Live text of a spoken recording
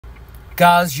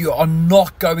Guys, you are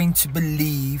not going to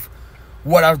believe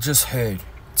what I've just heard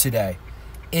today.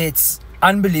 It's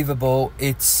unbelievable.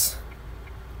 It's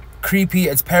creepy.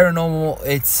 It's paranormal.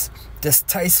 It's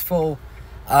distasteful.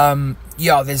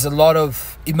 Yeah, there's a lot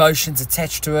of emotions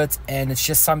attached to it, and it's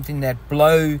just something that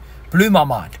blew my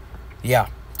mind. Yeah,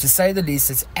 to say the least.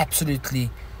 It's absolutely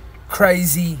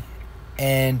crazy,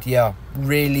 and yeah,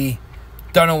 really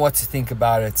don't know what to think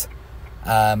about it.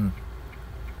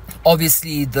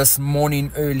 Obviously, this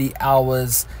morning, early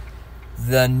hours,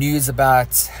 the news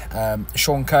about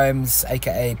Sean Combs,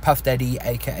 aka Puff Daddy,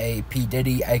 aka P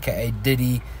Diddy, aka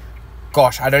Diddy.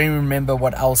 Gosh, I don't even remember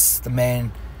what else the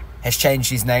man has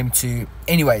changed his name to.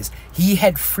 Anyways, he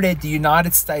had fled the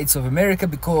United States of America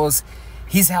because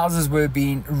his houses were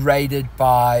being raided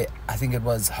by, I think it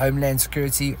was Homeland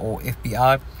Security or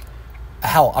FBI.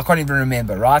 Hell, I can't even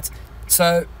remember, right?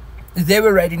 So they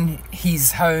were raiding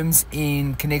his homes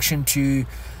in connection to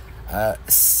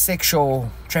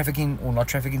sexual trafficking, or not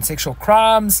trafficking, sexual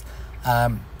crimes.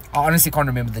 I honestly can't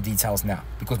remember the details now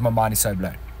because my mind is so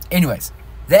blown. Anyways,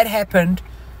 that happened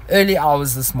early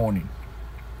hours this morning.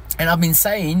 And I've been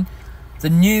saying the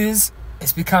news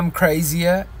has become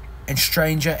crazier and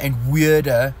stranger and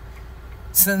weirder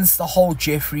since the whole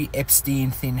Jeffrey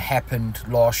Epstein thing happened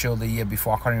last year or the year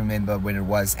before. I can't remember when it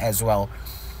was as well.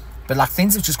 But like,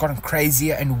 things have just gotten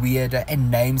crazier and weirder,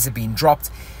 and names have been dropped.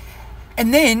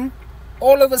 And then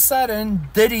all of a sudden,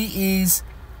 Diddy is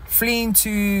fleeing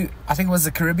to, I think it was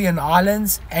the Caribbean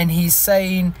islands, and he's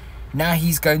saying now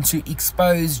he's going to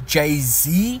expose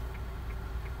Jay-Z.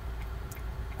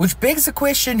 Which begs the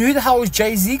question, who the hell is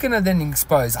Jay-Z going to then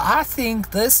expose? I think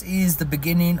this is the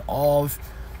beginning of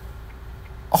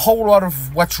a whole lot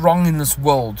of what's wrong in this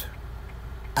world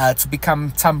to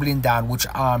become tumbling down, which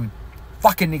I'm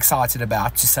fucking excited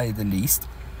about, to say the least.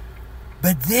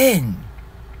 But then,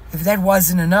 if that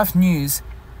wasn't enough news,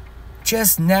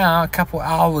 just now, a couple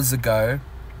hours ago,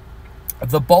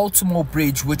 the Baltimore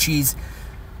Bridge, which is,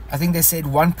 I think they said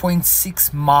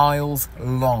 1.6 miles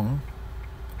long,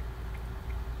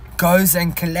 goes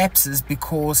and collapses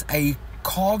because a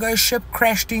cargo ship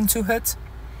crashed into it.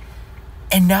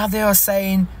 And now they are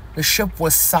saying the ship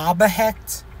was cyber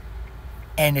hacked,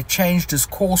 and it changed its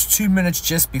course 2 minutes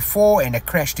just before, and it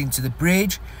crashed into the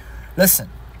bridge. Listen,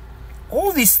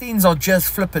 all these things are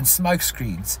just flipping smoke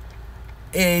screens.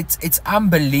 It's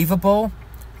unbelievable.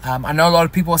 I know a lot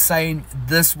of people are saying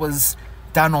this was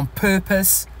done on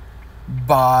purpose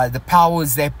by the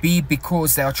powers that be,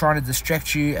 because they are trying to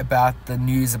distract you about the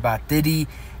news about Diddy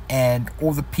and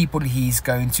all the people he's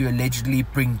going to allegedly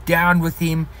bring down with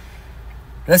him.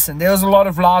 Listen, there was a lot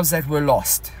of lives that were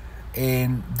lost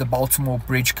in the Baltimore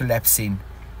Bridge collapsing,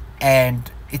 and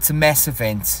it's a mass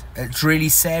event. It's really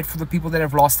sad for the people that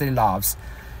have lost their lives,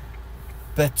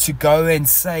 but to go and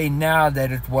say now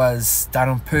that it was done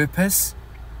on purpose,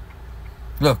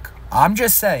 look, I'm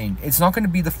just saying, it's not going to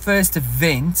be the first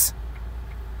event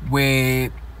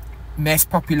where mass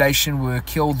population were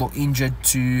killed or injured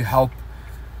to help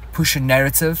push a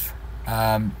narrative.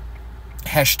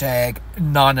 Hashtag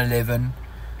 9/11,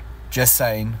 just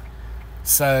saying.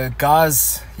 So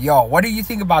guys, yeah, what do you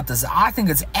think about this? I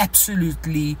think it's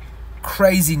absolutely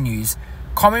crazy news.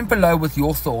 Comment below with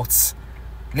your thoughts.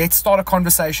 Let's start a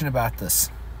conversation about this.